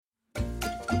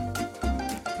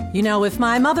You know, if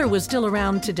my mother was still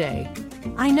around today,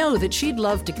 I know that she'd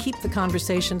love to keep the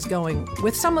conversations going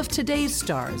with some of today's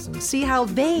stars and see how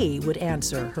they would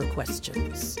answer her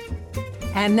questions.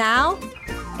 And now,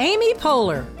 Amy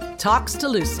Poehler talks to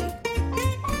Lucy.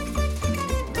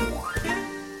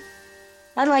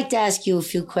 I'd like to ask you a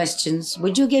few questions.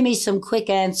 Would you give me some quick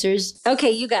answers?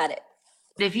 Okay, you got it.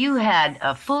 If you had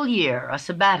a full year, a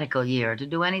sabbatical year, to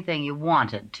do anything you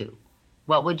wanted to,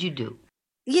 what would you do?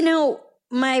 You know,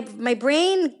 my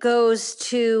brain goes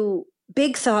to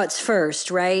big thoughts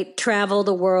first, right? Travel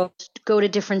the world, go to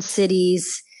different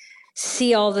cities,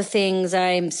 see all the things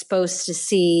I'm supposed to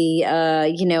see,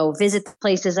 visit the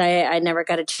places I never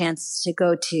got a chance to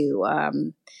go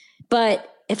to.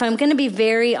 But if I'm going to be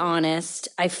very honest,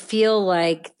 I feel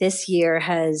like this year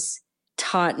has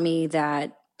taught me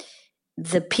that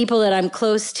the people that I'm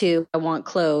close to, I want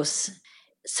close.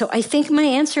 So I think my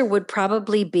answer would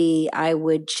probably be I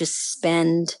would just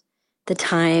spend the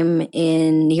time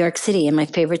in New York City, in my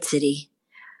favorite city,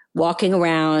 walking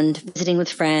around, visiting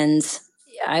with friends.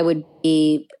 I would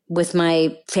be with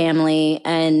my family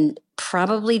and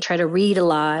probably try to read a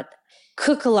lot,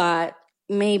 cook a lot.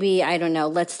 Maybe, I don't know,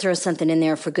 let's throw something in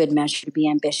there for good measure to be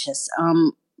ambitious.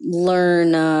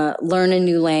 Learn a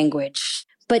new language.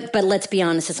 But let's be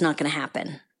honest, it's not going to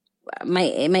happen. My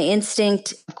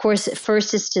instinct, of course, at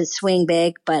first is to swing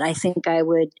big, but I think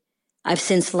I've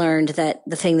since learned that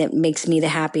the thing that makes me the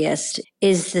happiest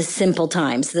is the simple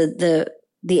times, the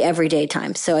everyday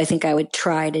times. So I think I would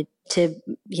try to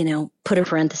put a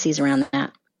parentheses around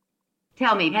that.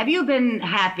 Tell me, have you been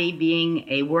happy being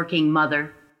a working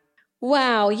mother?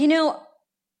 Wow.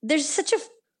 There's such a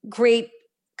great,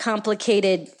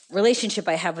 complicated relationship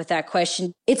I have with that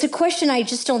question. It's a question I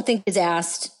just don't think is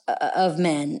asked of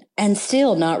men, and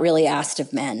still not really asked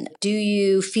of men. Do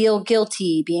you feel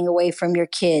guilty being away from your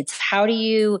kids? How do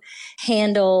you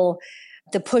handle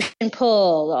the push and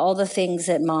pull, all the things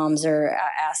that moms are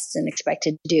asked and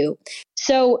expected to do?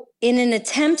 So in an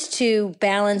attempt to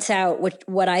balance out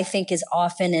what I think is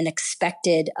often an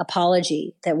expected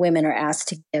apology that women are asked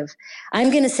to give,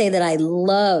 I'm going to say that I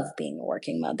love being a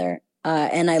working mother,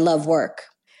 and I love work.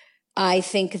 I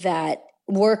think that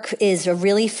work is a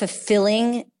really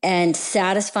fulfilling and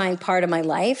satisfying part of my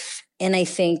life. And I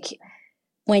think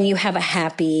when you have a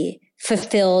happy,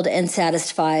 fulfilled, and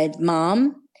satisfied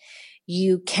mom,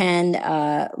 you can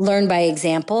learn by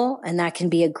example, and that can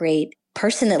be a great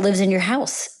person that lives in your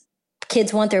house.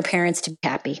 Kids want their parents to be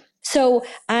happy. So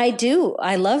I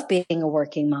love being a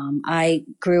working mom. I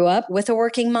grew up with a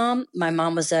working mom. My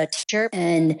mom was a teacher,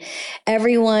 and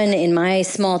everyone in my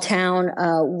small town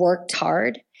worked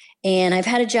hard. And I've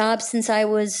had a job since I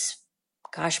was,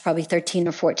 probably 13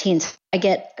 or 14. So I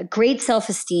get a great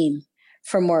self-esteem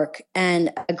from work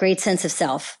and a great sense of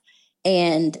self.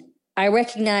 And I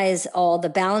recognize all the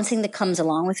balancing that comes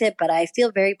along with it, but I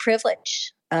feel very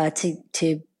privileged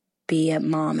to be a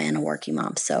mom and a working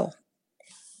mom. So,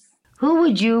 who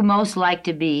would you most like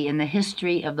to be in the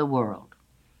history of the world?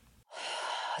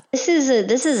 This is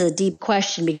a deep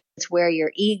question, because it's where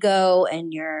your ego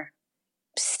and your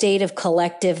state of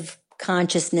collective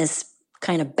consciousness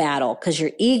kind of battle, because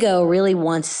your ego really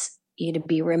wants you to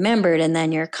be remembered, and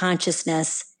then your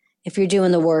consciousness, if you're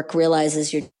doing the work,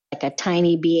 realizes you're like a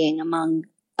tiny being among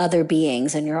other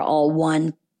beings, and you're all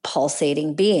one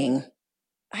pulsating being.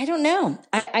 I don't know.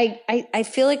 I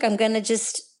feel like I'm going to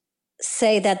just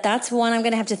say that that's one I'm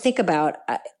going to have to think about.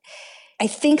 I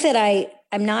think that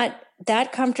I'm not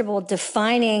that comfortable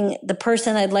defining the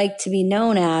person I'd like to be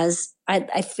known as.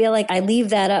 I feel like I leave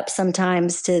that up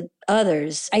sometimes to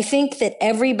others. I think that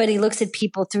everybody looks at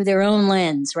people through their own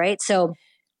lens, right? So,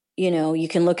 you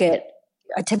can look at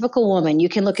a typical woman. You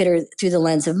can look at her through the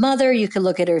lens of mother. You can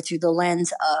look at her through the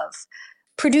lens of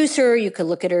producer. You could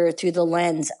look at her through the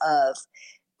lens of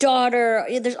daughter.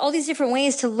 There's all these different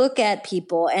ways to look at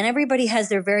people, and everybody has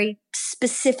their very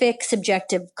specific,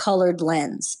 subjective, colored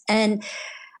lens. And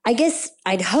I guess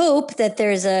I'd hope that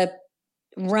there's a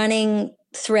running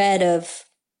thread of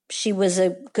she was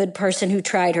a good person who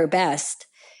tried her best.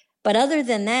 But other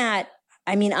than that,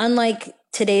 unlike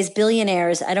today's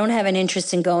billionaires, I don't have an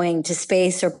interest in going to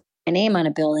space or putting my name on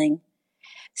a building.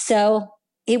 So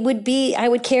I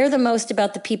would care the most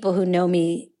about the people who know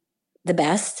me the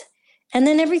best. And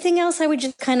then everything else I would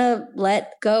just kind of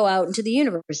let go out into the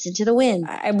universe, into the wind.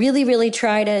 I really, really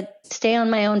try to stay on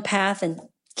my own path and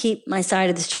keep my side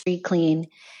of the street clean.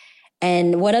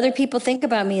 And what other people think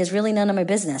about me is really none of my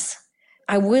business.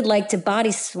 I would like to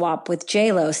body swap with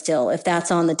J-Lo still, if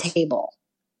that's on the table.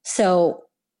 So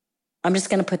I'm just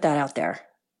going to put that out there.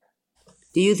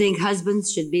 Do you think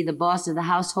husbands should be the boss of the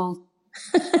household?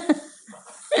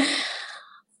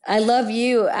 I love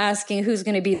you asking who's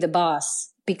going to be the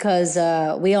boss, because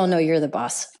we all know you're the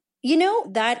boss. You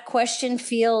know, that question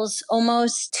feels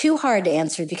almost too hard to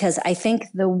answer, because I think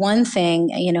the one thing,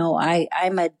 you know,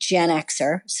 I'm a Gen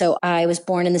Xer, so I was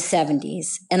born in the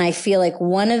 70s. And I feel like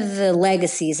one of the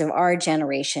legacies of our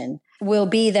generation will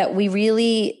be that we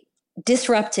really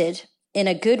disrupted, in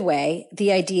a good way,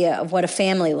 the idea of what a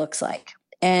family looks like.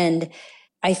 And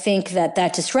I think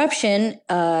that disruption,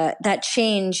 that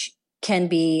change can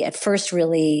be at first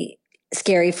really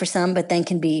scary for some, but then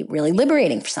can be really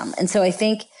liberating for some. And so I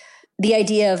think the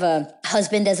idea of a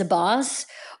husband as a boss,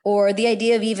 or the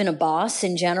idea of even a boss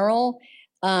in general,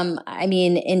 I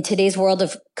mean, in today's world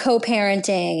of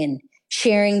co-parenting and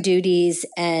sharing duties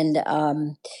and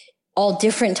all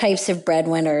different types of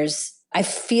breadwinners, I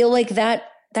feel like that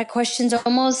question's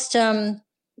almost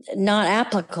not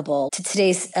applicable to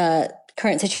today's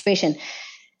current situation.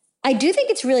 I do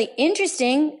think it's really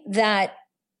interesting that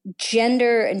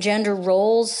gender and gender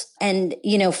roles, and,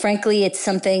 you know, frankly, it's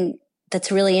something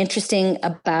that's really interesting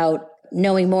about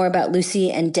knowing more about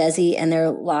Lucy and Desi and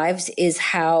their lives, is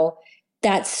how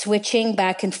that switching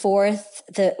back and forth,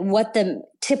 what the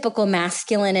typical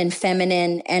masculine and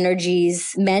feminine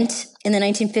energies meant in the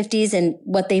 1950s and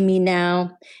what they mean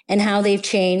now, and how they've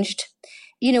changed.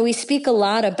 You know, we speak a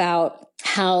lot about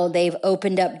how they've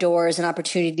opened up doors and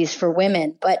opportunities for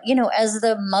women. But, you know, as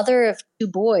the mother of two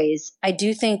boys, I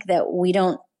do think that we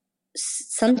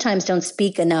sometimes don't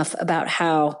speak enough about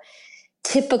how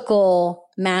typical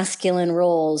masculine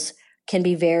roles can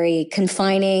be very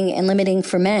confining and limiting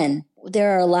for men.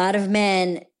 There are a lot of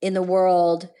men in the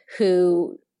world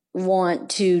who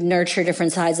want to nurture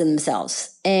different sides of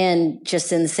themselves, and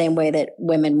just in the same way that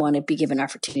women want to be given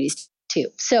opportunities too.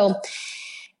 So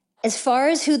as far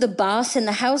as who the boss in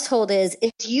the household is,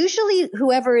 it's usually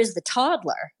whoever is the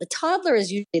toddler. The toddler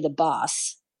is usually the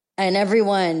boss, and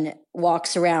everyone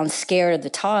walks around scared of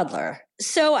the toddler.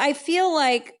 So I feel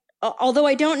like, although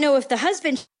I don't know if the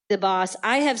husband should be the boss,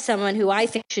 I have someone who I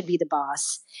think should be the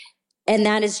boss, and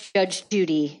that is Judge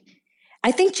Judy.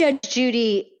 I think Judge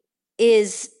Judy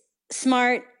is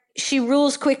smart. She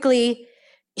rules quickly.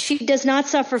 She does not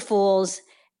suffer fools.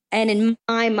 And in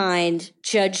my mind,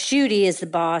 Judge Judy is the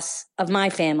boss of my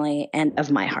family and of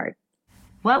my heart.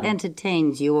 What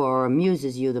entertains you or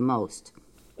amuses you the most?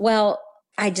 Well,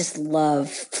 I just love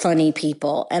funny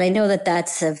people. And I know that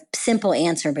that's a simple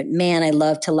answer, but man, I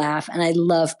love to laugh. And I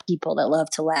love people that love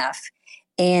to laugh.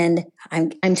 And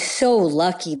I'm so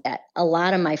lucky that a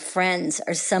lot of my friends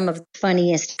are some of the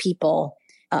funniest people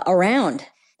around.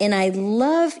 And I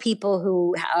love people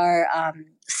who are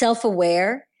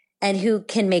self-aware and who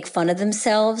can make fun of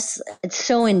themselves. It's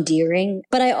so endearing.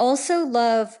 But I also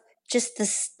love just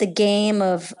the game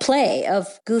of play, of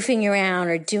goofing around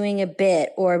or doing a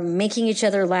bit or making each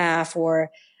other laugh, or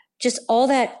just all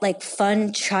that like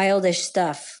fun, childish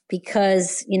stuff,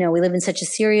 because, you know, we live in such a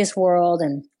serious world,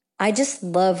 and I just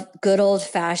love good old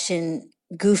fashioned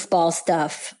goofball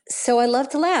stuff. So I love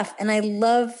to laugh, and I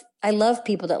love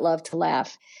people that love to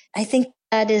laugh. I think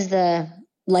that is the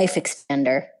life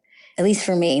extender, at least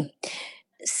for me.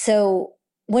 So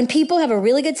when people have a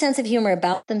really good sense of humor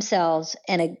about themselves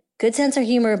and a good sense of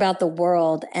humor about the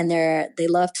world, and they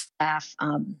love to laugh,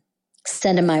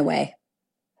 send them my way.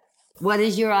 What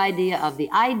is your idea of the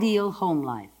ideal home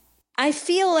life? I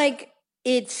feel like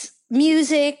it's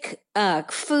music,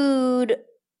 food,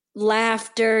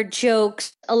 laughter,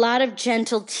 jokes, a lot of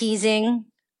gentle teasing.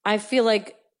 I feel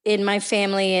like in my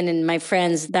family and in my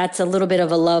friends, that's a little bit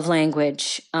of a love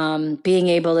language, being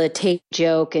able to take a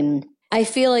joke. And I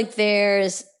feel like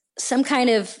there's some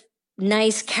kind of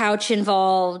nice couch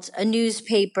involved, a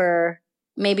newspaper,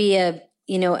 maybe a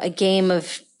game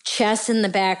of chess in the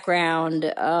background,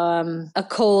 a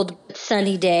cold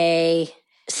sunny day,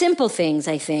 simple things.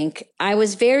 I think I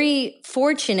was very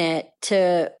fortunate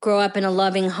to grow up in a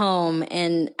loving home,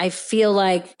 and I feel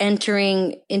like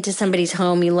entering into somebody's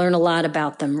home, you learn a lot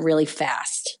about them really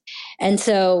fast. And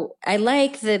so I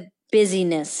like the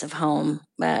busyness of home.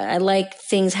 I like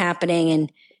things happening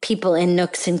and people in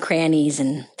nooks and crannies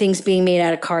and things being made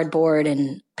out of cardboard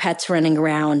and pets running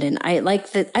around. And I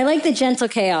like the gentle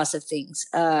chaos of things.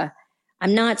 I'm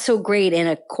not so great in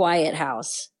a quiet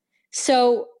house.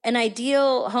 So an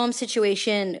ideal home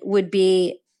situation would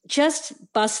be just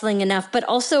bustling enough, but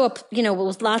also,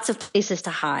 with lots of places to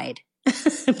hide.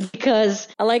 Because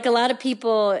I like a lot of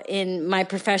people in my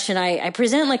profession, I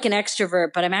present like an extrovert,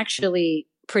 but I'm actually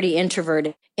pretty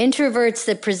introverted. Introverts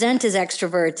that present as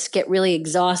extroverts get really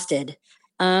exhausted.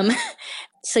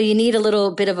 So you need a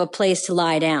little bit of a place to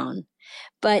lie down.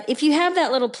 But if you have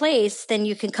that little place, then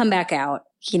you can come back out,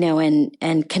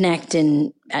 and connect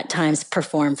and at times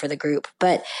perform for the group.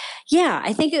 But yeah,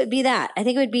 I think it would be that. I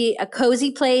think it would be a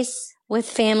cozy place with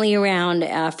family around,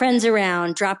 friends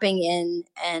around, dropping in,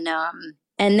 and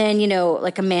then,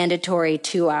 like a mandatory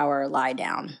 2-hour lie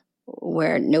down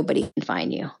where nobody can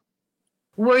find you.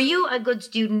 Were you a good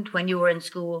student when you were in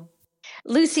school?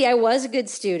 Lucy, I was a good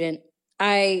student.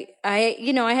 I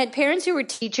had parents who were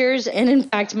teachers, and in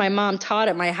fact, my mom taught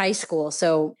at my high school,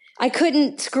 so I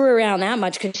couldn't screw around that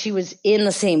much because she was in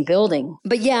the same building.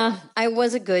 But yeah, I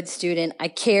was a good student. I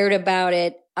cared about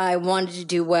it. I wanted to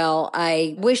do well.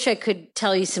 I wish I could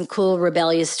tell you some cool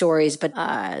rebellious stories, but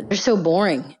they're so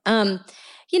boring.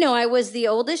 I was the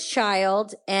oldest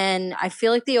child, and I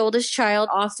feel like the oldest child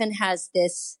often has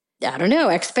this, I don't know,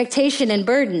 expectation and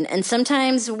burden. And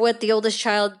sometimes what the oldest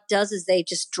child does is they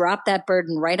just drop that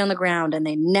burden right on the ground and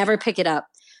they never pick it up.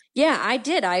 Yeah, I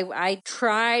did. I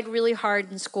tried really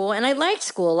hard in school, and I liked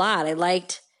school a lot. I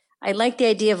liked the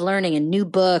idea of learning and new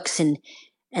books and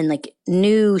like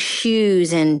new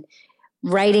shoes and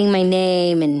writing my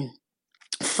name and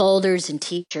folders and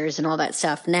teachers and all that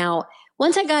stuff. Now,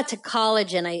 once I got to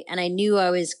college and I knew I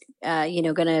was,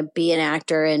 going to be an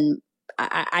actor, and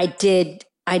I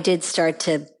did start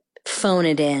to phone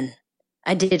it in.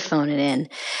 I did phone it in.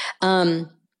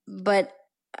 But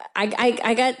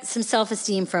I got some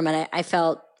self-esteem from it. I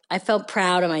felt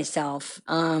proud of myself.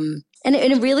 And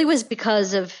it really was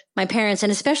because of my parents,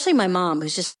 and especially my mom,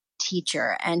 who's just a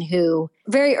teacher and who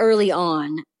very early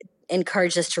on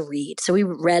encouraged us to read. So we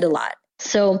read a lot.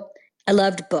 So I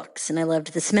loved books, and I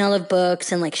loved the smell of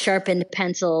books and like sharpened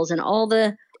pencils and all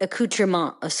the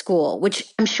accoutrement of school,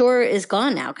 which I'm sure is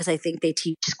gone now because I think they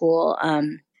teach school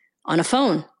on a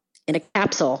phone, in a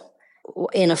capsule,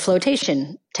 in a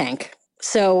flotation tank.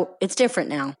 So it's different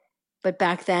now. But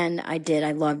back then I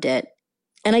loved it.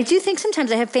 And I do think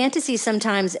sometimes I have fantasies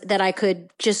sometimes that I could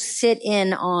just sit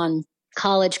in on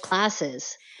college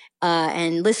classes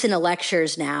and listen to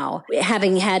lectures now,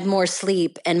 having had more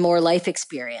sleep and more life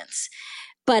experience.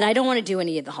 But I don't want to do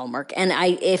any of the homework. And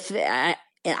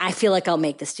I feel like I'll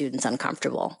make the students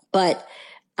uncomfortable. But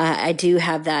I do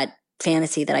have that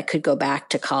fantasy that I could go back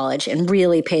to college and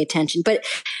really pay attention. But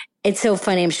it's so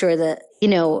funny. I'm sure that,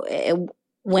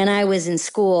 when I was in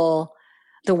school,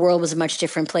 the world was a much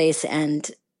different place. And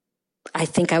I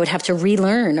think I would have to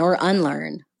relearn or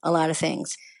unlearn a lot of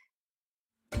things.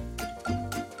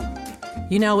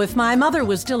 If my mother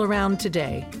was still around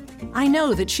today, I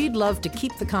know that she'd love to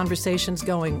keep the conversations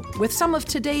going with some of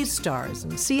today's stars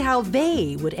and see how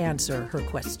they would answer her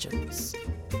questions.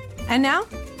 And now,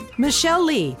 Michelle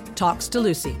Lee talks to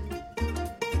Lucy.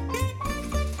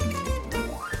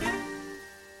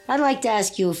 I'd like to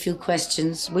ask you a few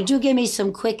questions. Would you give me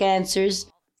some quick answers?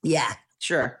 Yeah,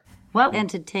 sure. What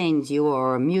entertains you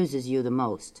or amuses you the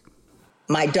most?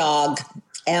 My dog,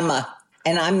 Emma,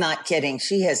 and I'm not kidding.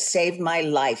 She has saved my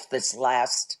life this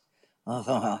last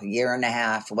year and a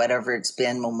half, whatever it's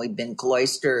been when we've been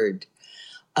cloistered.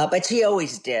 But she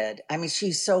always did. I mean,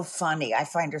 she's so funny. I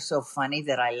find her so funny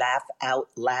that I laugh out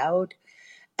loud.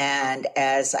 And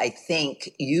as I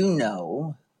think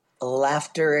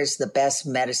laughter is the best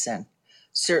medicine.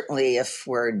 Certainly if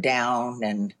we're down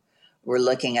and we're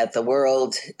looking at the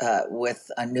world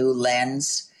with a new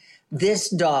lens. This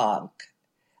dog,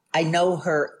 I know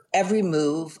her every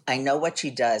move. I know what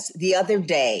she does. The other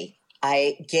day,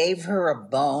 I gave her a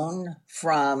bone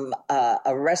from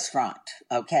a restaurant,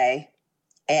 okay?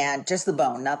 And just the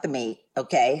bone, not the meat,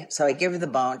 okay? So I give her the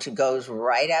bone. She goes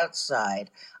right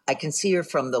outside. I can see her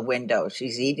from the window.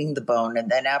 She's eating the bone. And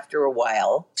then after a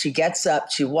while, she gets up.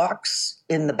 She walks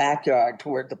in the backyard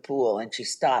toward the pool, and she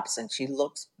stops and she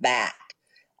looks back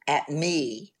at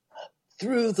me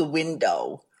through the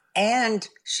window. And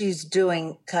she's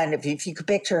doing kind of, if you could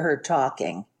picture her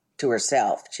talking to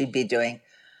herself, she'd be doing,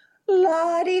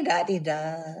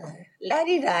 la-di-da-di-da,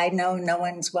 la-di-da, no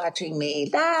one's watching me,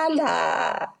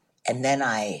 la-la. And then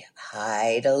I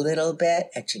hide a little bit,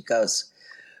 and she goes,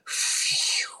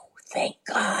 phew, thank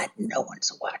God no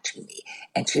one's watching me.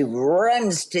 And she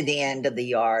runs to the end of the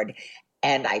yard,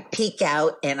 and I peek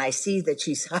out, and I see that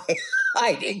she's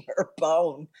hiding her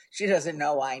bone. She doesn't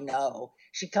know I know.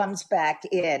 She comes back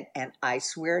in, and I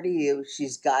swear to you,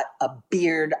 she's got a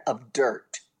beard of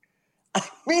dirt. I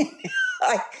mean,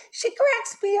 she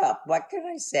cracks me up. What can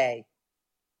I say?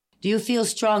 Do you feel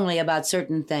strongly about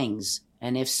certain things?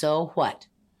 And if so, what?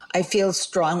 I feel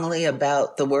strongly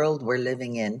about the world we're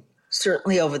living in.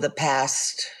 Certainly over the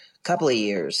past couple of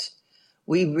years,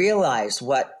 we realize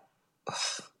what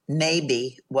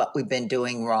we've been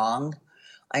doing wrong.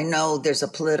 I know there's a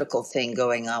political thing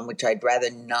going on, which I'd rather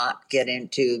not get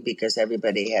into because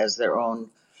everybody has their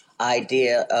own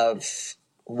idea of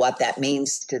what that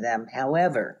means to them.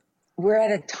 However, we're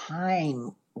at a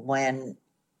time when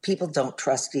people don't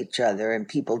trust each other and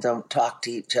people don't talk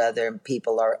to each other and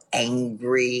people are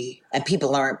angry and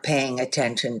people aren't paying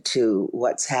attention to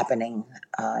what's happening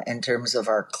in terms of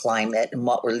our climate and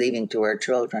what we're leaving to our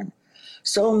children.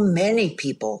 So many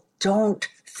people don't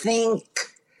think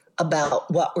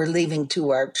about what we're leaving to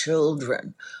our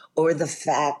children, or the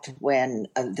fact when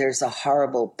there's a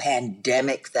horrible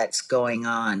pandemic that's going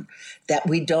on, that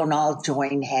we don't all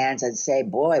join hands and say,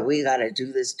 boy, we got to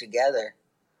do this together.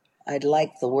 I'd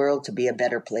like the world to be a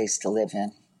better place to live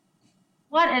in.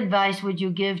 What advice would you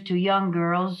give to young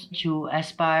girls to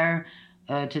aspire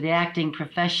to the acting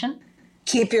profession?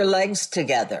 Keep your legs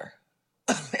together.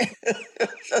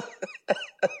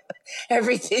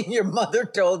 Everything your mother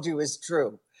told you is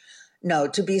true. No,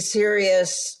 to be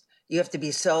serious, you have to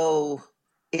be so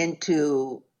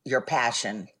into your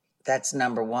passion. That's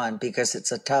number one, because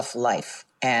it's a tough life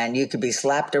and you could be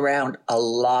slapped around a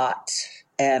lot.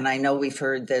 And I know we've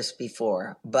heard this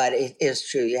before, but it is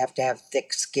true. You have to have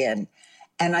thick skin.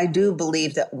 And I do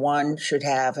believe that one should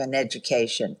have an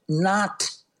education,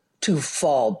 not to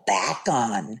fall back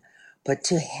on, but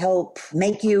to help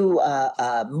make you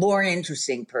a more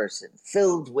interesting person,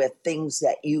 filled with things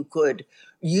that you could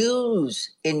use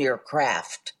in your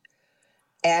craft.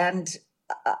 And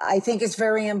I think it's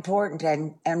very important.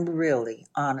 And really,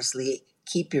 honestly,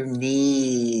 keep your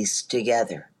knees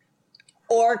together.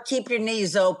 Or keep your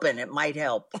knees open. It might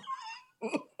help.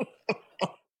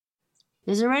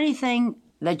 Is there anything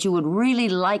that you would really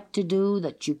like to do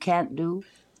that you can't do?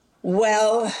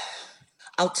 Well,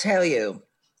 I'll tell you,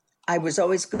 I was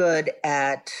always good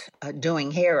at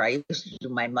doing hair. I used to do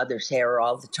my mother's hair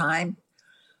all the time.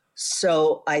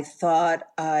 So I thought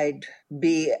I'd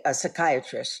be a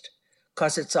psychiatrist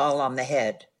because it's all on the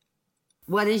head.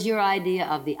 What is your idea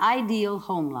of the ideal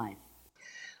home life?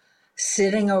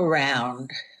 Sitting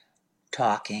around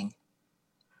talking.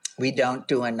 We don't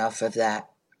do enough of that.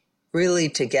 Really,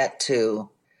 to get to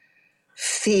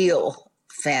feel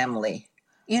family.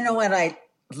 You know what I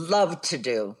love to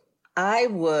do? I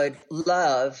would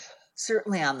love,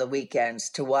 certainly on the weekends,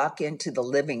 to walk into the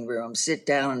living room, sit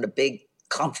down in a big,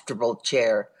 comfortable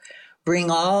chair,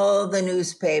 bring all the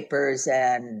newspapers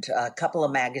and a couple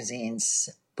of magazines,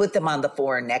 put them on the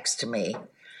floor next to me,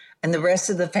 and the rest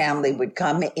of the family would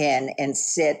come in and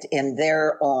sit in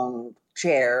their own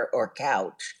chair or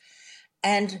couch.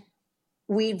 And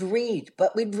we'd read,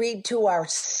 but we'd read to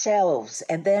ourselves.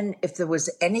 And then if there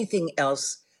was anything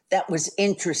else that was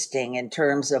interesting in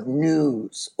terms of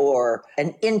news or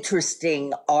an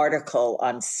interesting article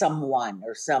on someone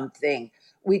or something,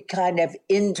 we'd kind of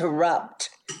interrupt,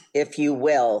 if you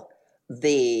will,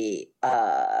 the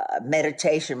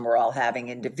meditation we're all having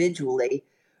individually,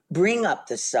 bring up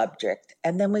the subject,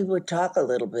 and then we would talk a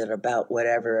little bit about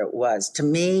whatever it was. To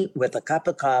me, with a cup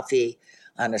of coffee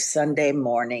on a Sunday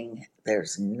morning,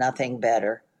 there's nothing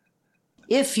better.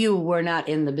 If you were not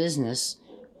in the business,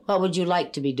 what would you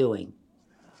like to be doing?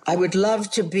 I would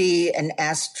love to be an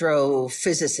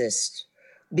astrophysicist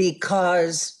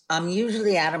because I'm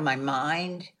usually out of my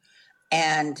mind.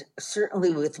 And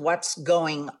certainly with what's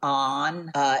going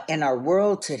on in our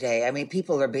world today, I mean,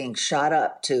 people are being shot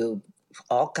up to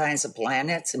all kinds of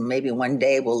planets, and maybe one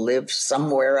day we'll live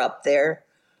somewhere up there.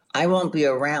 I won't be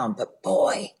around, but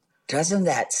boy, doesn't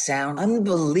that sound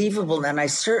unbelievable? And I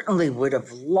certainly would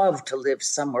have loved to live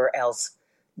somewhere else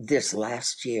this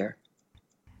last year.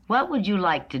 What would you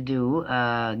like to do,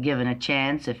 given a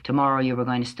chance, if tomorrow you were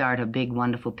going to start a big,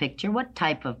 wonderful picture? What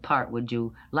type of part would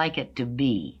you like it to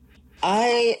be?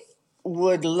 I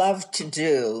would love to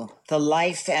do the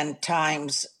life and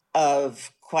times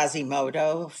of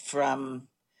Quasimodo from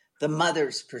the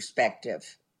mother's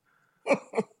perspective.